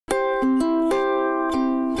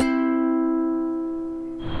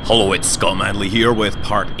Hello, it's Scott Manley here with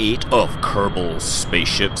part 8 of Kerbal's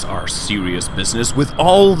Spaceships, our serious business. With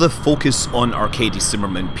all the focus on Arkady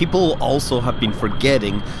Zimmerman, people also have been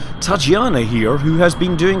forgetting Tatiana here, who has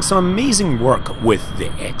been doing some amazing work with the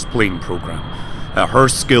X-Plane program. Her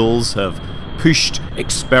skills have pushed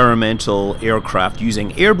experimental aircraft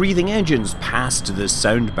using air-breathing engines past the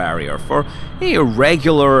sound barrier for a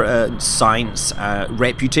regular science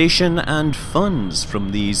reputation and funds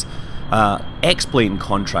from these X-Plane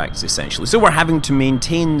contracts, essentially. So we're having to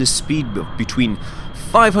maintain the speed between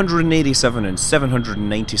 587 and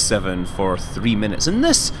 797 for 3 minutes, and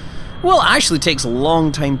this, well, actually takes a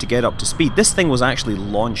long time to get up to speed. This thing was actually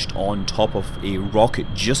launched on top of a rocket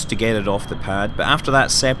just to get it off the pad, but after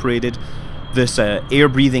that separated, this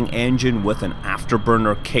air-breathing engine with an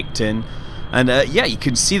afterburner kicked in, and yeah, you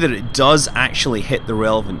can see that it does actually hit the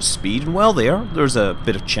relevant speed, and well, there's a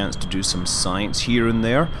bit of chance to do some science here and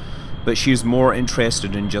there. But she's more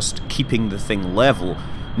interested in just keeping the thing level.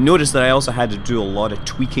 Notice that I also had to do a lot of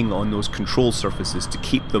tweaking on those control surfaces to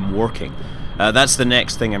keep them working. That's the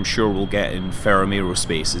next thing I'm sure we'll get in Ferrum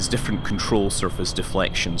Aerospace, is different control surface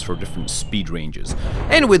deflections for different speed ranges.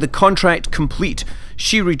 Anyway, the contract complete.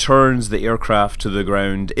 She returns the aircraft to the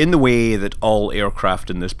ground in the way that all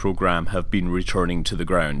aircraft in this program have been returning to the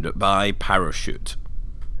ground, by parachute.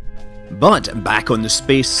 But back on the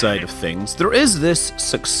space side of things, there is this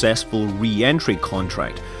successful re-entry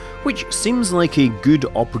contract, which seems like a good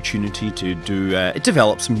opportunity to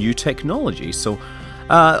develop some new technology. So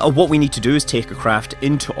what we need to do is take a craft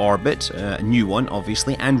into orbit, a new one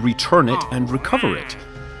obviously, and return it and recover it.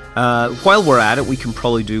 While we're at it, we can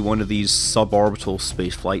probably do one of these suborbital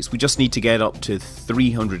space flights. We just need to get up to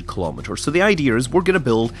 300 kilometers. So the idea is we're going to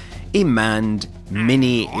build a manned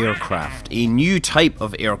mini aircraft, a new type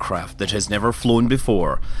of aircraft that has never flown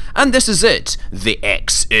before. And this is it, the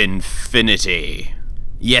X-Infinity.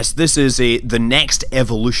 Yes, this is the next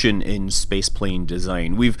evolution in spaceplane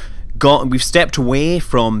design. We've stepped away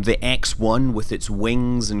from the X1 with its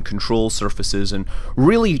wings and control surfaces and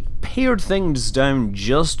really pared things down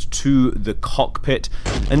just to the cockpit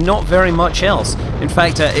and not very much else. In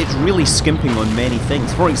fact, it's really skimping on many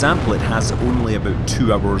things. For example, it has only about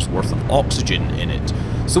 2 hours worth of oxygen in it.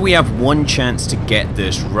 So we have one chance to get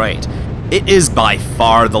this right. It is by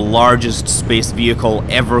far the largest space vehicle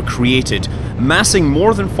ever created. Massing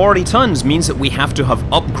more than 40 tons means that we have to have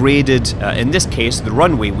upgraded, in this case, the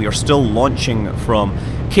runway. We are still launching from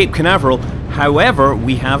Cape Canaveral. However,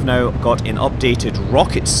 we have now got an updated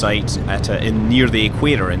rocket site near the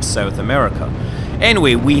equator in South America.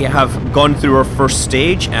 Anyway, we have gone through our first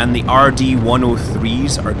stage, and the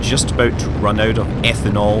RD-103s are just about to run out of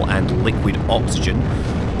ethanol and liquid oxygen.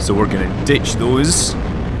 So we're going to ditch those.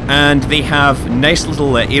 And they have nice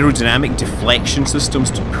little aerodynamic deflection systems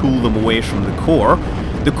to pull them away from the core.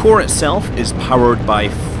 The core itself is powered by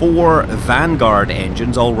 4 Vanguard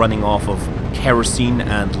engines, all running off of kerosene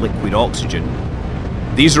and liquid oxygen.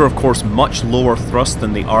 These are of course much lower thrust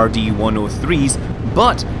than the RD-103s,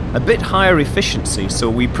 but a bit higher efficiency, so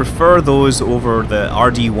we prefer those over the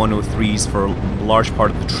RD-103s for a large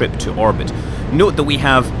part of the trip to orbit. Note that we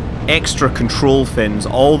have extra control fins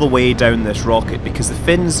all the way down this rocket, because the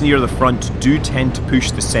fins near the front do tend to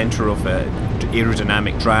push the center of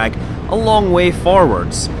aerodynamic drag a long way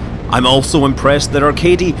forwards. I'm also impressed that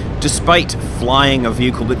Arkady, despite flying a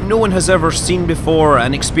vehicle that no one has ever seen before,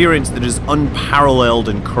 an experience that is unparalleled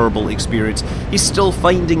in Kerbal experience, is still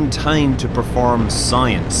finding time to perform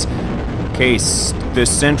science. Okay, the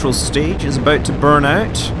central stage is about to burn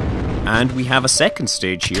out. And we have a second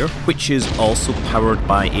stage here, which is also powered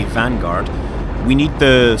by a Vanguard. We need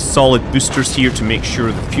the solid boosters here to make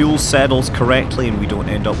sure the fuel settles correctly and we don't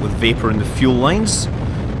end up with vapor in the fuel lines.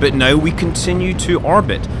 But now we continue to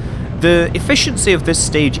orbit. The efficiency of this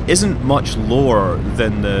stage isn't much lower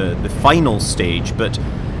than the final stage, but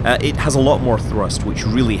it has a lot more thrust, which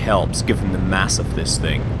really helps given the mass of this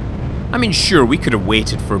thing. I mean, sure, we could have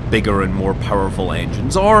waited for bigger and more powerful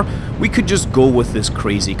engines, or we could just go with this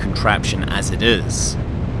crazy contraption as it is.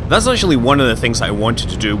 That's actually one of the things I wanted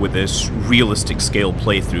to do with this realistic scale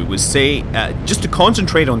playthrough, was say, just to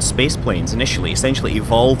concentrate on space planes initially, essentially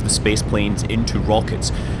evolve the space planes into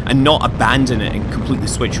rockets, and not abandon it and completely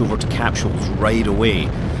switch over to capsules right away.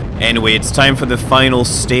 Anyway, it's time for the final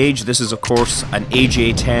stage. This is of course an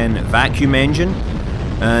AJ-10 vacuum engine.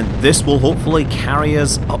 And this will hopefully carry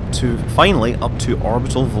us finally up to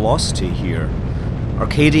orbital velocity here.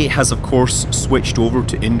 Arcady has of course switched over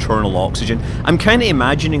to internal oxygen. I'm kind of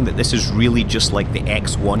imagining that this is really just like the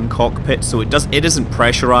X1 cockpit, so it isn't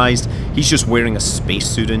pressurized. He's just wearing a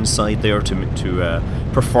spacesuit inside there to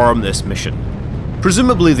perform this mission.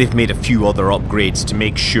 Presumably they've made a few other upgrades to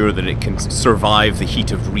make sure that it can survive the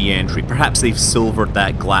heat of re-entry. Perhaps they've silvered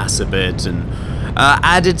that glass a bit and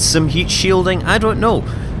added some heat shielding, I don't know.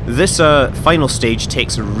 This final stage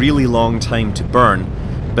takes a really long time to burn,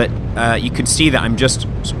 but you can see that I'm just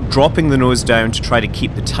dropping the nose down to try to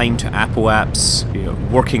keep the time to apoapse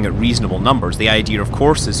working at reasonable numbers. The idea, of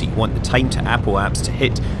course, is you want the time to apoapse to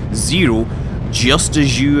hit 0 just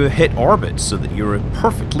as you hit orbit, so that you're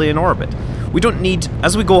perfectly in orbit. We don't need,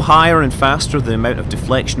 as we go higher and faster, the amount of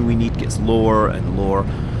deflection we need gets lower and lower.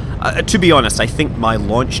 To be honest, I think my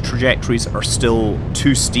launch trajectories are still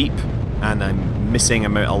too steep, and I'm missing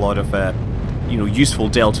a lot of useful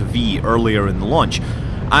delta V earlier in the launch.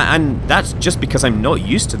 And that's just because I'm not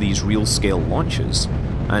used to these real scale launches.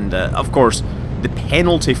 And of course, the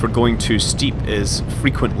penalty for going too steep is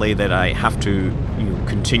frequently that I have to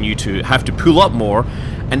continue to have to pull up more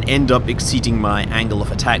and end up exceeding my angle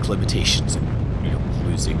of attack limitations and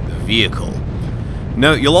losing the vehicle.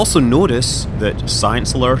 Now, you'll also notice that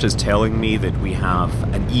Science Alert is telling me that we have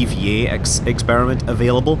an EVA experiment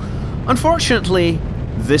available. Unfortunately,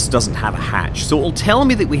 this doesn't have a hatch, so it'll tell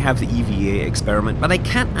me that we have the EVA experiment, but I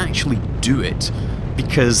can't actually do it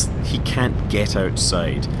because he can't get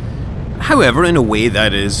outside. However, in a way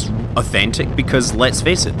that is authentic, because let's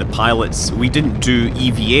face it, the pilots, we didn't do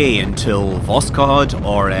EVA until Voskhod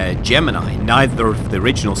or Gemini. Neither of the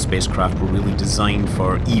original spacecraft were really designed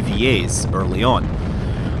for EVAs early on.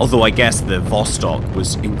 Although I guess the Vostok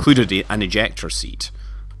was included an ejector seat.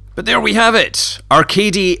 But there we have it!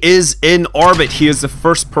 Arcady is in orbit. He is the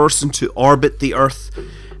first person to orbit the Earth.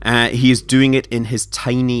 He is doing it in his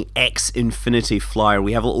tiny X-Infinity flyer.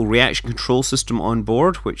 We have a little reaction control system on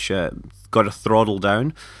board, which got a throttle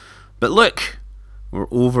down. But look, we're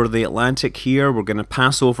over the Atlantic here. We're going to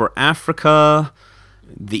pass over Africa,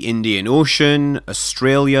 the Indian Ocean,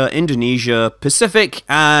 Australia, Indonesia, Pacific,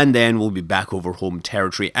 and then we'll be back over home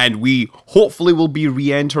territory. And we hopefully will be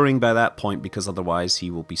re-entering by that point, because otherwise he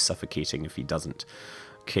will be suffocating if he doesn't.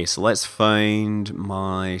 Okay, so let's find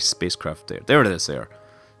my spacecraft there. There it is there.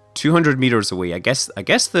 200 meters away. I guess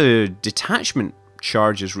the detachment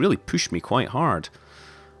charges really pushed me quite hard.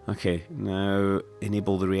 Okay, now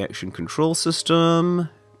enable the reaction control system.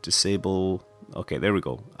 Disable. Okay, there we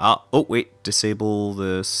go. Oh wait, disable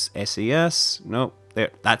this SAS. No, there.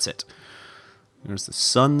 That's it. There's the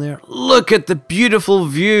sun there. Look at the beautiful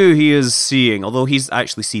view he is seeing. Although he's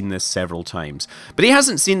actually seen this several times, but he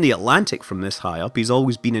hasn't seen the Atlantic from this high up. He's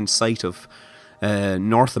always been in sight of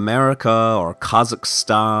North America or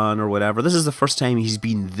Kazakhstan or whatever. This is the first time he's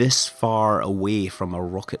been this far away from a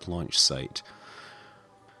rocket launch site.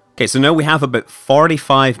 Okay, so now we have about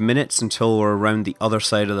 45 minutes until we're around the other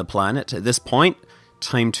side of the planet. At this point,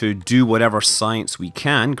 time to do whatever science we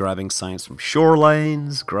can, grabbing science from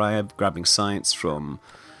shorelines, grabbing science from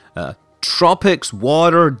tropics,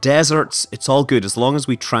 water, deserts. It's all good as long as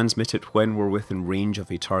we transmit it when we're within range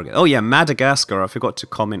of a target. Oh yeah, Madagascar. I forgot to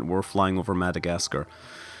comment we're flying over Madagascar.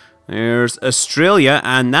 There's Australia,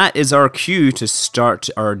 and that is our cue to start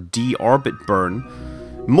our deorbit burn.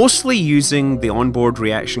 Mostly using the onboard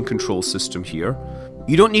reaction control system here.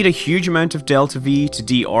 You don't need a huge amount of delta V to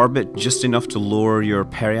deorbit, just enough to lower your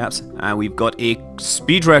periaps. And we've got a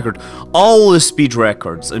speed record. All the speed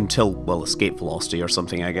records until, well, escape velocity or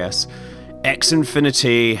something, I guess.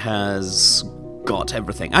 X-Infinity has got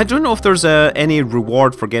everything. I don't know if there's any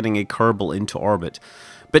reward for getting a Kerbal into orbit,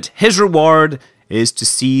 but his reward is to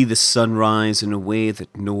see the sunrise in a way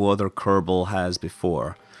that no other Kerbal has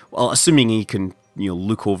before. Well, assuming he can,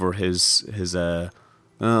 look over his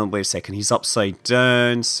oh, wait a second, he's upside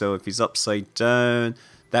down, so if he's upside down,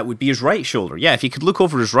 that would be his right shoulder. Yeah, if he could look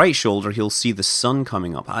over his right shoulder, he'll see the sun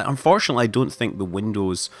coming up. Unfortunately, I don't think the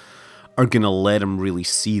windows are going to let him really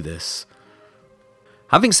see this.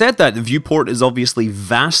 Having said that, the viewport is obviously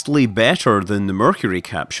vastly better than the Mercury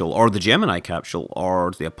capsule, or the Gemini capsule,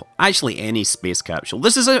 or actually any space capsule.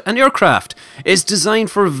 This is an aircraft. It's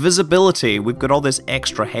designed for visibility. We've got all this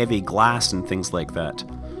extra heavy glass and things like that.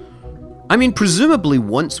 I mean, presumably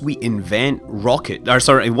once we invent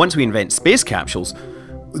once we invent space capsules,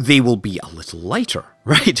 they will be a little lighter,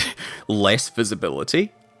 right? Less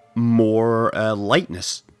visibility, more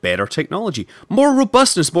lightness. Better technology, more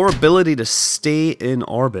robustness, more ability to stay in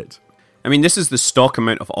orbit. I mean, this is the stock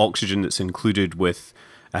amount of oxygen that's included with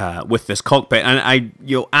with this cockpit. And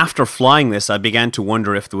after flying this, I began to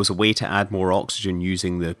wonder if there was a way to add more oxygen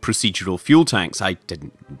using the procedural fuel tanks. I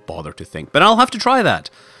didn't bother to think, but I'll have to try that.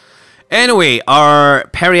 Anyway, our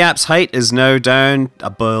periaps height is now down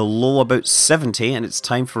below about 70, and it's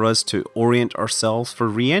time for us to orient ourselves for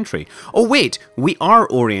re-entry. Oh wait, we are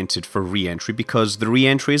oriented for re-entry because the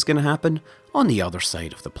re-entry is going to happen on the other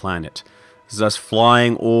side of the planet. This is us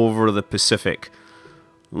flying over the Pacific.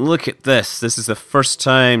 Look at this. This is the first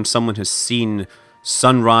time someone has seen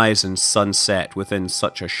sunrise and sunset within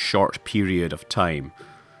such a short period of time.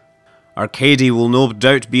 Arcady will no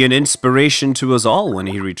doubt be an inspiration to us all when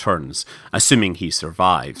he returns, assuming he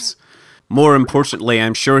survives. More importantly,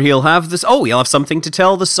 I'm sure he'll have this. Oh, he'll have something to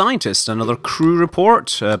tell the scientists. Another crew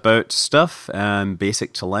report about stuff,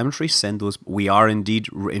 basic telemetry. Send those. We are indeed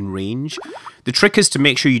in range. The trick is to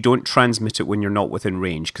make sure you don't transmit it when you're not within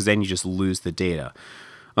range, because then you just lose the data.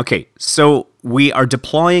 Okay, so we are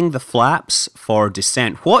deploying the flaps for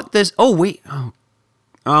descent. What this? Oh wait.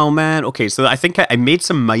 Oh man, okay, so I think I made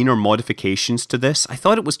some minor modifications to this. I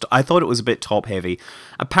thought it was a bit top heavy.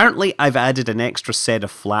 Apparently I've added an extra set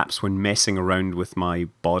of flaps when messing around with my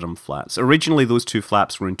bottom flaps. Originally those two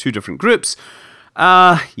flaps were in two different groups.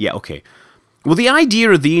 Yeah, okay. Well, the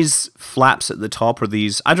idea of these flaps at the top are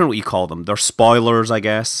these, I don't know what you call them. They're spoilers, I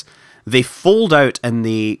guess. They fold out and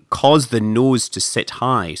they cause the nose to sit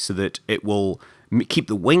high so that it will keep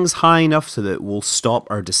the wings high enough so that it will stop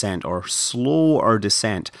our descent or slow our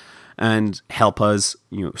descent and help us,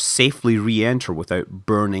 safely re-enter without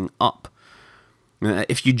burning up.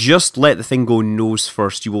 If you just let the thing go nose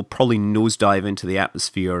first, you will probably nosedive into the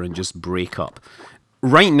atmosphere and just break up.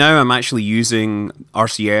 Right now I'm actually using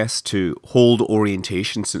RCS to hold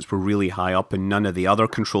orientation since we're really high up and none of the other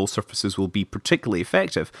control surfaces will be particularly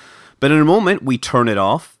effective. But in a moment we turn it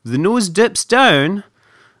off, the nose dips down,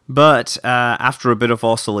 but after a bit of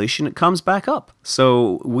oscillation, it comes back up.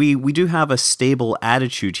 So we do have a stable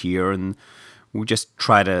attitude here, and we just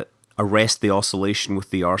try to arrest the oscillation with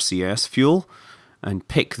the RCS fuel and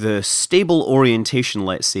pick the stable orientation,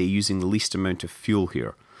 let's say, using the least amount of fuel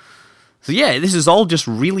here. So yeah, this is all just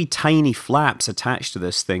really tiny flaps attached to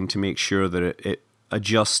this thing to make sure that it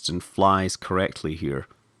adjusts and flies correctly here.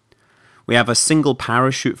 We have a single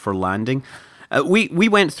parachute for landing. We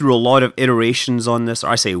went through a lot of iterations on this,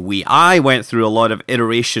 or I went through a lot of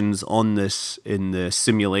iterations on this in the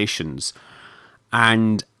simulations,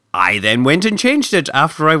 and I then went and changed it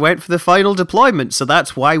after I went for the final deployment, so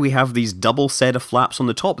that's why we have these double set of flaps on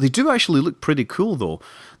the top. They do actually look pretty cool though.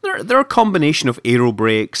 They're a combination of aero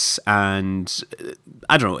brakes and,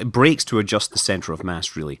 I don't know, brakes to adjust the center of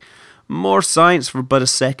mass really. More science for but a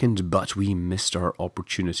second, but we missed our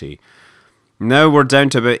opportunity. Now we're down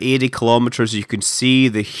to about 80 kilometers. You can see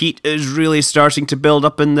the heat is really starting to build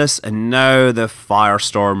up in this, and now the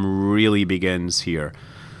firestorm really begins here.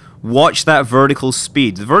 Watch that vertical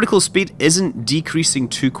speed. The vertical speed isn't decreasing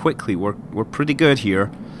too quickly. We're pretty good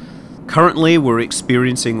here. Currently, we're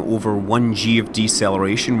experiencing over 1 G of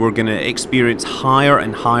deceleration. We're going to experience higher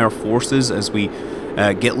and higher forces as we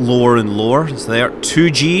get lower and lower. So there are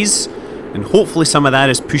 2 Gs, and hopefully some of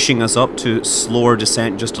that is pushing us up to slower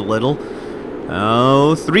descent just a little.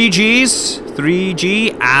 Oh, 3 Gs,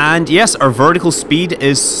 3G, and yes, our vertical speed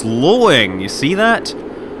is slowing. You see that?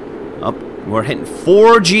 Up, we're hitting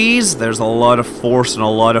 4 Gs. There's a lot of force and a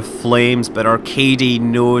lot of flames, but Arcady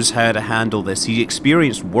knows how to handle this. He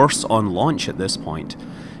experienced worse on launch at this point.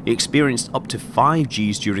 He experienced up to 5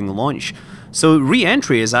 Gs during the launch, so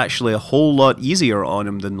re-entry is actually a whole lot easier on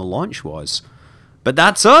him than the launch was. But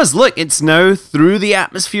that's us. Look, it's now through the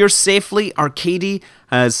atmosphere safely. Arcady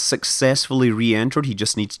has successfully re-entered. He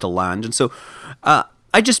just needs to land. And so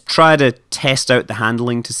I just try to test out the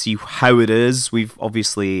handling to see how it is. We've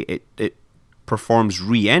obviously, it performs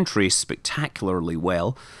re-entry spectacularly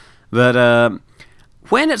well. But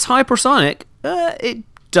when it's hypersonic, it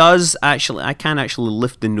does actually, I can actually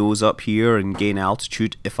lift the nose up here and gain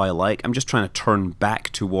altitude if I like. I'm just trying to turn back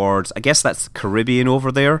towards, I guess that's the Caribbean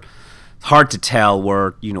over there. Hard to tell.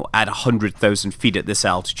 We're, at 100,000 feet at this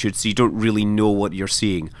altitude, so you don't really know what you're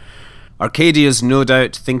seeing. Arcady is no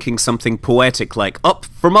doubt thinking something poetic like,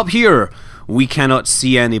 from up here, we cannot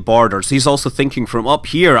see any borders. He's also thinking, from up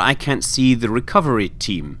here, I can't see the recovery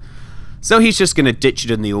team. So he's just going to ditch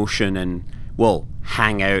it in the ocean and, well,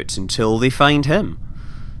 hang out until they find him.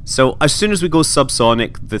 So as soon as we go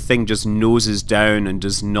subsonic, the thing just noses down and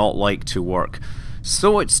does not like to work.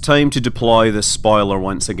 So it's time to deploy the spoiler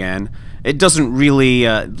once again. It doesn't really,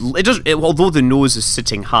 although the nose is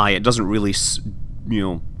sitting high, it doesn't really,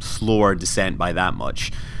 slow our descent by that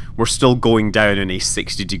much. We're still going down in a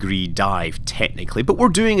 60-degree dive, technically, but we're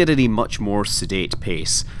doing it at a much more sedate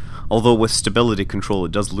pace. Although with stability control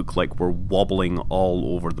it does look like we're wobbling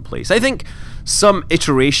all over the place. I think some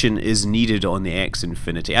iteration is needed on the X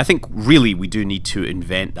Infinity. I think really we do need to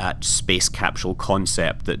invent that space capsule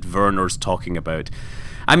concept that Werner's talking about.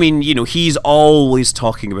 I mean, you know, he's always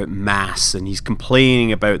talking about mass, and he's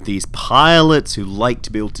complaining about these pilots who like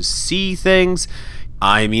to be able to see things.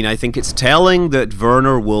 I mean, I think it's telling that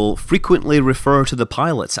Werner will frequently refer to the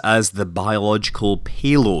pilots as the biological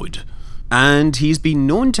payload. And he's been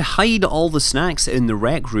known to hide all the snacks in the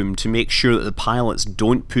rec room to make sure that the pilots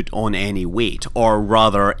don't put on any weight, or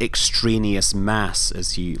rather extraneous mass,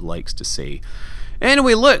 as he likes to say.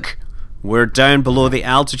 Anyway, look, we're down below the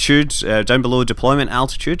altitude, down below deployment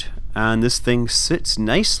altitude, and this thing sits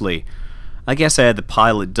nicely. I guess the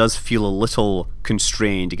pilot does feel a little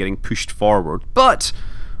constrained, getting pushed forward, but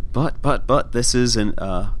this is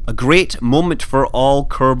a great moment for all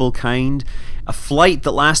Kerbal kind. A flight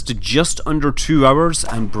that lasted just under 2 hours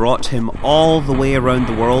and brought him all the way around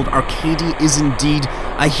the world. Arcady is indeed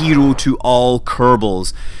a hero to all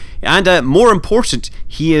Kerbals. And more important,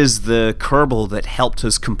 he is the Kerbal that helped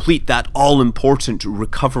us complete that all-important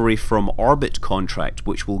recovery from orbit contract,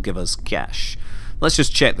 which will give us cash. Let's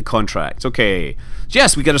just check the contract. Okay,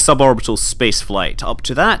 yes, we get a suborbital space flight. Up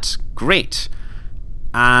to that, great.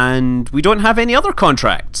 And we don't have any other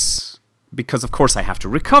contracts. Because of course I have to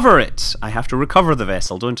recover it. I have to recover the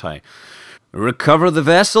vessel, don't I? Recover the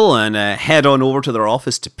vessel and head on over to their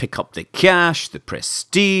office to pick up the cash, the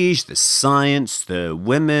prestige, the science, the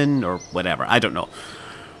women, or whatever. I don't know.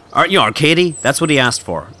 You know, Arcady, that's what he asked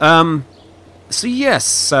for. So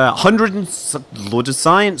yes, loads of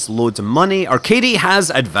science, loads of money. Arcady has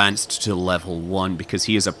advanced to level 1 because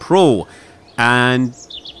he is a pro. And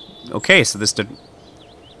okay, so this didn't.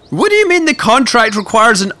 What do you mean the contract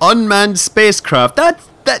requires an unmanned spacecraft?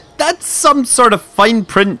 That's some sort of fine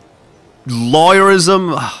print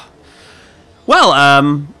lawyerism. Well,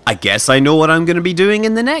 I guess I know what I'm going to be doing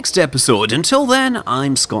in the next episode. Until then,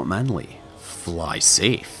 I'm Scott Manley. Fly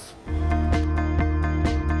safe.